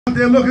out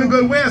there looking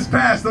good. Where's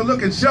Pastor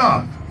looking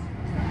sharp?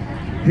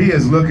 He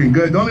is looking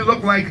good. Don't he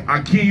look like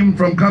Akeem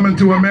from Coming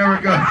to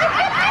America?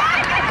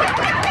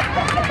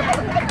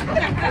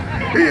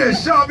 He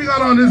is sharp. He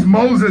got on his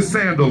Moses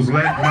sandals.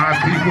 Let my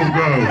people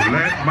go.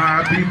 Let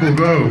my people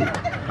go.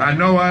 I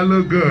know I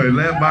look good.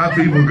 Let my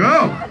people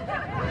go.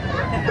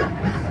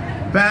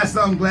 Pastor,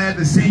 I'm glad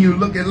to see you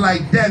looking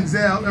like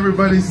Denzel.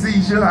 Everybody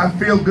sees you. I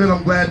feel good.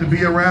 I'm glad to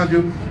be around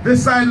you.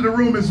 This side of the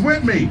room is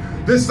with me.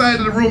 This side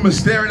of the room is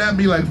staring at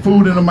me like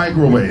food in a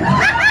microwave.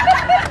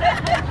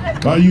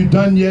 Are you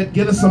done yet?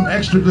 Get us some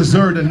extra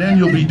dessert and then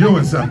you'll be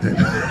doing something.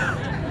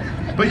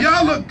 But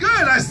y'all look good.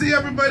 I see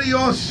everybody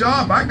all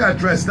sharp. I got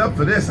dressed up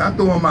for this. I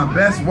threw on my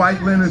best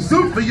white linen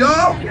suit for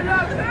y'all.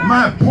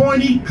 My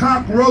pointy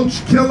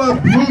cockroach killer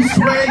blue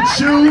suede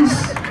shoes.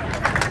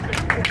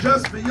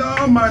 Just for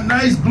y'all, my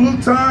nice blue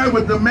tie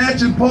with the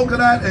matching polka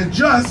dot, and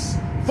just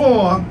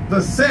for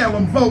the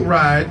Salem boat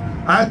ride,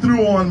 I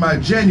threw on my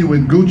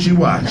genuine Gucci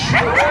watch.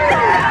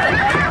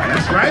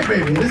 That's right,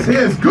 baby. This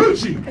here is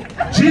Gucci.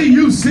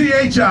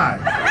 G-U-C-H-I.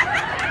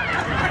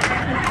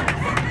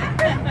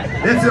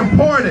 It's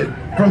imported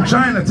from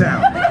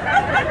Chinatown.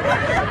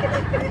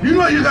 You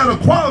know you got a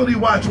quality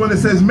watch when it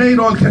says made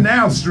on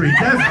Canal Street.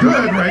 That's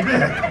good right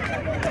there.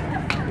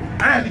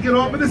 I had to get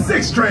off of the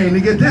 6 train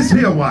to get this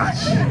here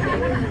watch.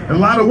 And a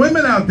lot of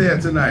women out there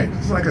tonight.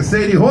 It's like a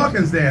Sadie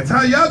Hawkins dance.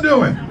 How y'all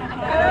doing?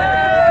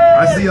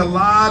 I see a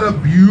lot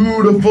of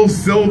beautiful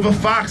silver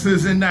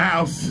foxes in the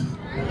house.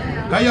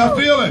 How y'all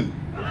feeling?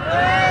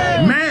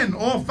 Men,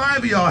 all 5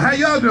 of y'all, how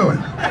y'all doing?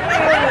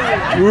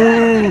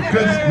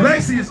 Because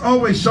Lexi is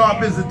always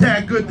sharp as a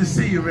tack. Good to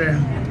see you,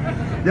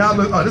 man. Y'all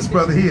look, oh, this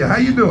brother here, how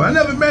you doing? I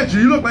never met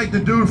you. You look like the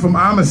dude from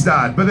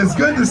Amistad, but it's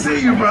good to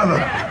see you, brother.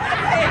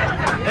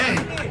 Hey,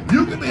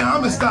 you could be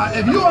Amistad.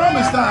 If you're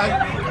Amistad,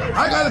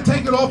 I gotta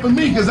take it off of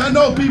me, because I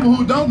know people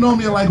who don't know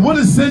me are like, what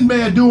is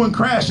Sinbad doing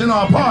crashing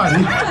our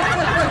party?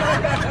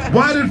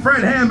 Why did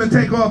Fred Hammond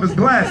take off his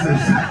glasses?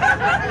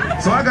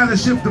 So I gotta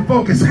shift the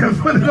focus and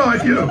put it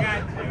on you.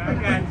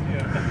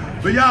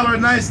 But y'all are a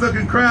nice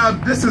looking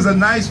crowd. This is a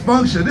nice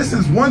function. This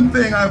is one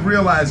thing I've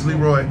realized,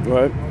 Leroy.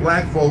 Right.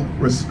 Black folk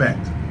respect.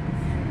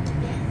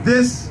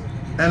 This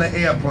and an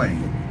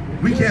airplane.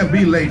 We can't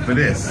be late for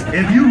this.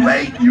 If you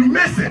late, you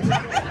miss it.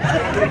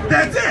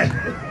 That's it.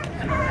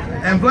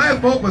 And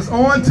black folk was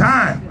on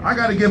time. I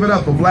gotta give it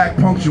up for black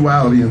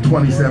punctuality in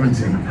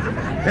 2017.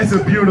 It's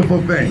a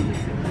beautiful thing.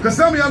 Because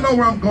some of y'all know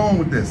where I'm going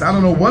with this. I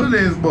don't know what it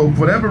is, but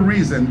for whatever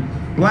reason,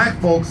 black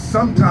folks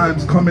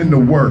sometimes come into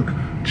work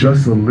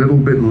just a little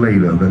bit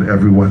later than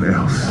everyone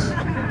else.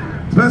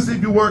 Especially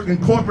if you work in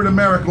corporate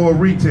America or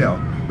retail.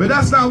 But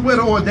that's not where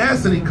the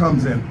audacity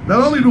comes in.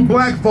 Not only do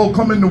black folk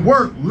come into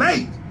work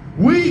late,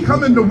 we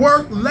come into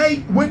work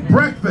late with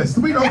breakfast.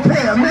 We don't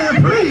care,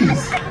 man,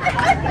 please.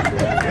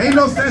 Ain't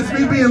no sense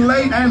me being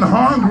late and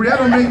hungry. That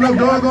don't make no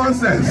doggone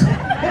sense.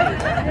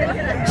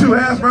 2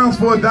 hash browns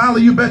for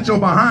 $1, you bet your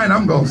behind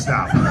I'm gonna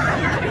stop.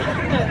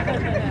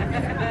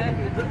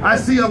 I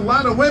see a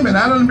lot of women.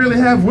 I don't really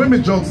have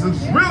women jokes.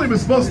 It's really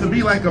was supposed to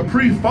be like a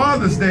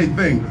pre-Father's Day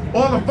thing.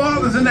 All the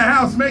fathers in the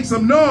house make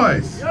some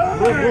noise. See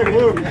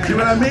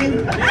what I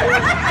mean?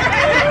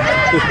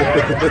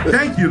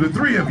 Thank you, the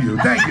 3 of you.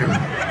 Thank you.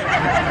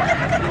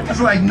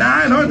 It's like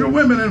 900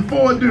 women and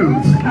 4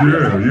 dudes.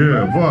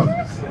 Yeah,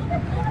 fathers.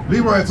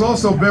 Leroy, it's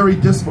also very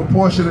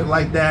disproportionate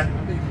like that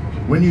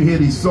when you hear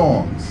these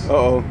songs.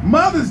 Uh-oh.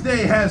 Mother's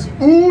Day has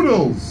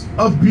oodles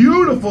of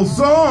beautiful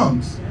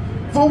songs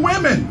for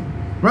women,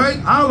 right?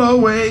 I'll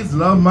always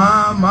love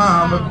my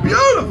mom, a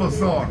beautiful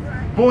song.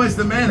 Boys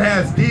to Men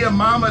has Dear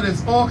Mama.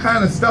 There's all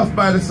kind of stuff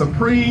by the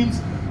Supremes,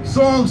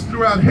 songs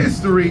throughout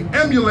history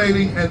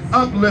emulating and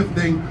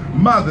uplifting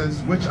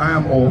mothers, which I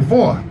am all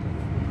for.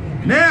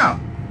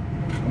 Now,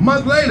 a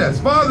month later, it's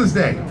Father's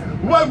Day.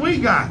 What we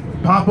got?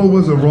 Papa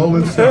was a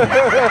Rolling Stone.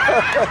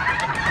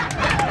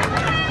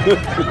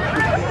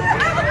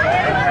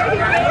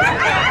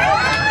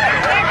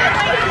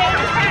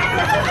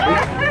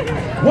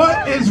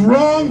 What is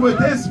wrong with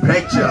this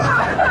picture?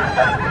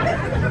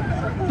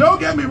 Don't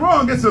get me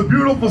wrong, it's a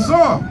beautiful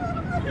song,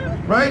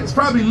 right? It's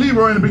probably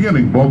Leroy in the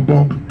beginning. Bump,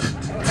 bump,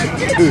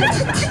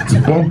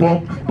 bump,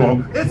 bump,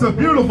 bump. It's a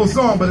beautiful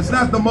song, but it's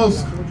not the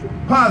most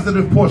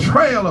positive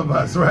portrayal of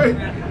us, right?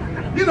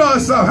 You know,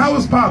 it's how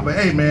was Papa?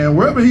 Hey man,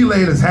 wherever he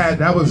laid his hat,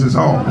 that was his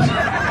home.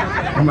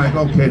 I'm like,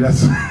 okay,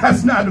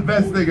 that's not the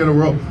best thing in the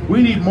world.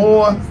 We need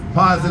more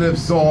positive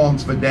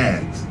songs for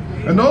dads.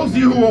 And those of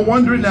you who are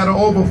wondering that are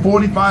over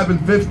 45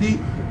 and 50,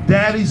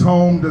 Daddy's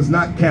Home does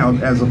not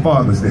count as a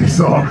Father's Day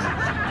song.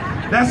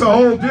 That's a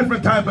whole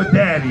different type of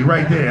daddy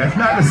right there. It's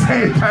not the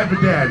same type of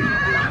daddy.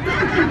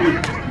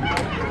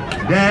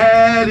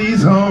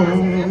 Daddy's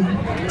home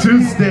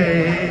to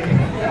stay.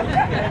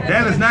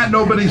 That is not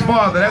nobody's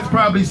father. That's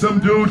probably some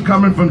dude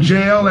coming from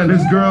jail and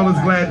his girl is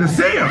glad to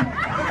see him.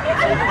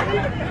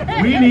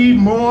 We need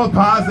more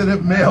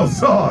positive male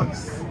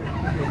songs.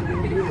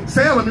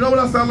 Salem, you know what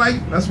else I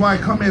like? That's why I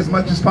come here as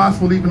much as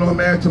possible, even though I'm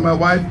married to my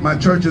wife. My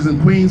church is in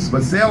Queens,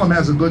 but Salem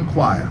has a good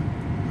choir.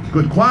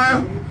 Good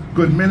choir,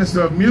 good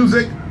minister of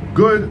music,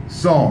 good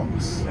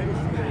songs.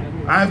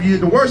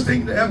 The worst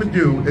thing to ever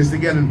do is to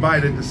get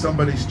invited to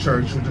somebody's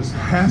church who just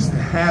has to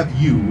have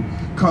you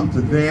come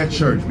to their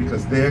church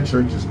because their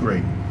church is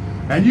great.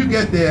 And you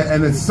get there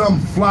and it's some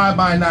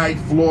fly-by-night,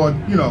 flawed,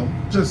 you know,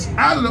 just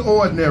out of the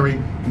ordinary,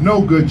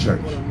 no good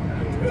church.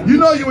 You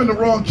know you're in the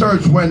wrong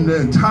church when the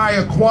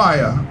entire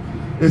choir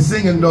is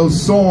singing those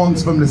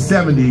songs from the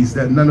 70s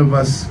that none of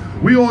us,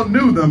 we all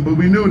knew them, but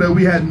we knew that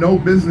we had no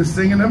business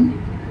singing them.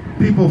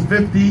 People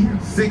 50,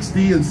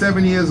 60, and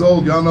 70 years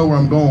old, y'all know where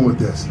I'm going with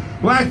this.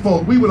 Black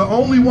folk, we were the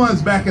only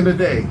ones back in the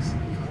days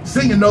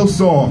singing those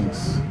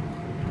songs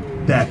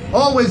that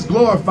always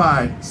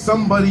glorified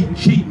somebody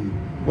cheating,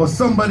 or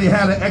somebody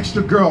had an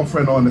extra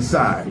girlfriend on the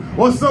side,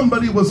 or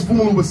somebody was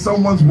fooling with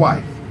someone's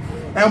wife.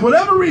 And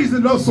whatever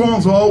reason, those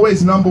songs were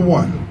always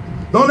 #1.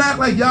 Don't act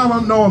like y'all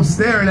don't know I'm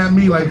staring at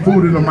me like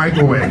food in the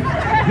microwave.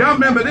 Y'all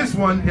remember this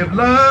one, if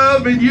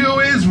loving you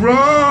is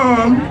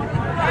wrong.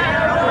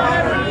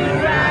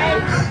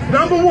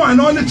 #1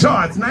 on the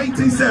charts,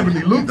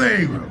 1970, Luther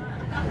Ingram.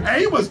 And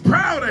he was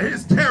proud of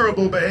his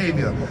terrible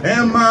behavior.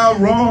 Am I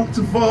wrong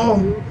to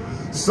fall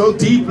so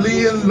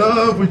deeply in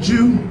love with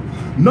you?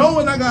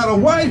 Knowing I got a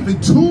wife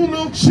and 2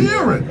 little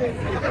children.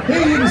 He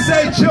didn't even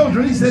say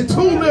children, he said 2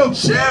 little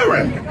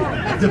children.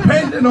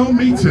 Depending on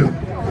me too.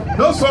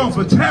 Those songs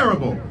were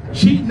terrible.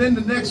 Cheating in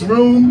the next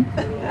room.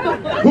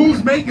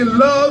 Who's making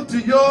love to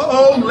your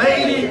old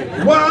lady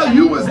while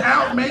you was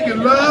out making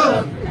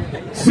love?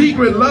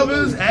 Secret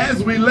lovers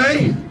as we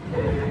lay.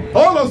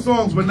 All those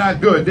songs were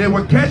not good. They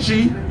were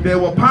catchy, they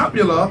were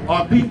popular,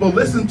 or people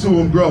listened to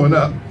them growing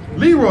up.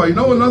 Leroy, you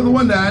know another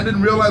one that I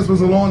didn't realize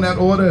was along that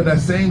order, that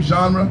same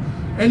genre?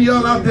 Any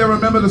y'all out there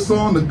remember the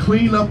song, The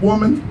Clean Up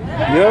Woman?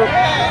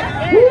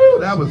 Yep. Woo,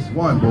 that was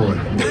one, boy.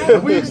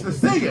 And we used to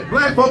sing it.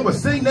 Black folk would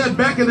sing that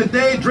back in the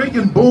day,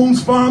 drinking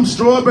Boone's Farm,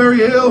 Strawberry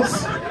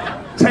Hills,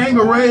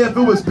 Tanqueray if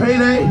it was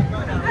payday.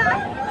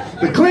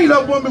 The Clean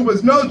Up Woman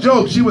was no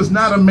joke. She was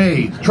not a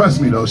maid.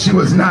 Trust me though, she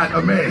was not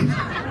a maid.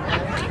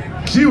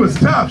 She was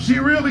tough. She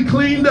really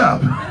cleaned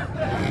up.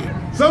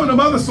 Some of them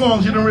other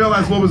songs you didn't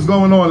realize what was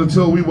going on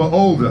until we were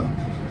older.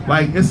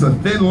 Like It's a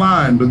Thin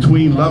Line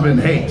Between Love and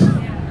Hate.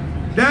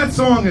 That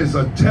song is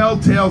a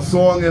telltale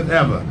song if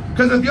ever.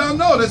 Because if y'all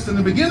noticed in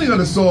the beginning of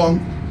the song,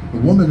 the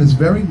woman is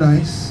very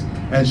nice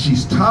and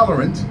she's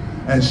tolerant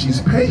and she's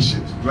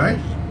patient, right?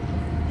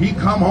 He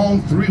come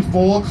home 3,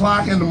 4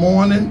 o'clock in the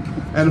morning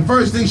and the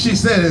first thing she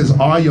said is,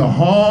 are you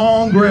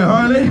hungry,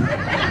 honey?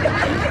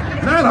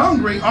 Not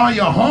hungry, are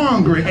you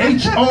hungry?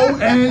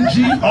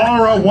 H-O-N-G-R-Y.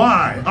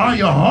 Are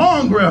you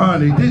hungry,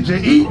 honey? Did you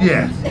eat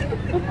yet?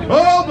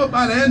 Oh, but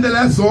by the end of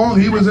that song,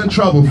 he was in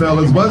trouble,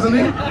 fellas, wasn't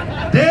he?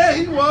 There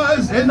he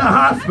was in the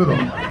hospital.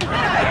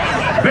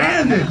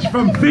 Bandaged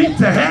from feet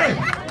to head.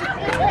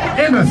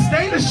 In a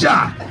state of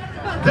shock.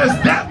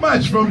 Just that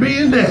much from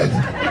being dead.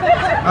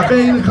 I bet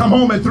he didn't come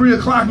home at 3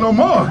 o'clock no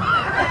more.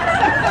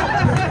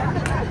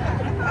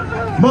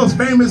 Most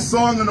famous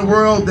song in the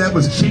world that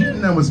was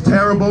cheating and was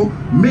terrible.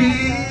 Me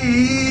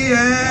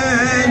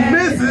and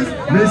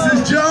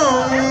Mrs.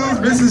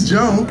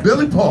 Jones,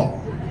 Billy Paul.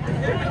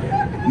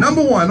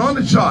 #1 on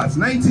the charts,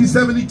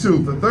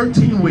 1972 for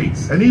 13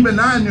 weeks. And even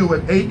I knew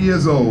at 8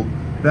 years old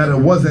that it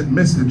wasn't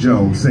Mr.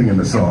 Jones singing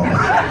the song.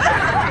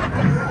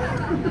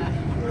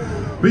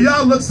 But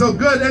y'all look so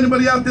good.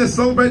 Anybody out there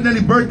celebrating any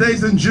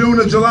birthdays in June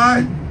or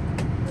July?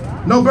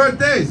 No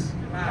birthdays?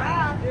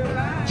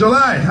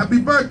 July, happy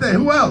birthday.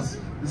 Who else?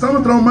 Did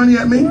someone throw money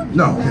at me?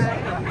 No.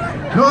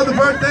 No other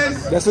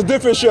birthdays? That's a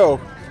different show.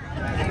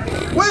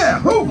 Where?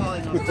 Who?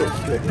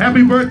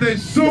 Happy birthday,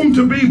 soon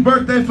to be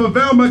birthday for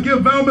Velma.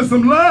 Give Velma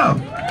some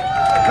love.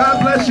 God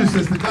bless you,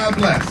 sister. God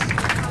bless.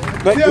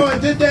 See how I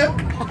did that?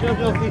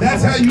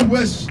 That's how you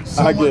wish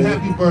someone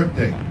happy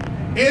birthday.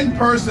 In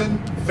person,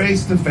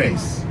 face to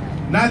face.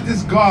 Not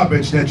this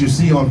garbage that you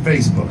see on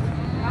Facebook.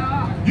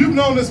 You've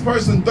known this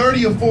person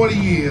 30 or 40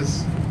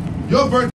 years. Your birthday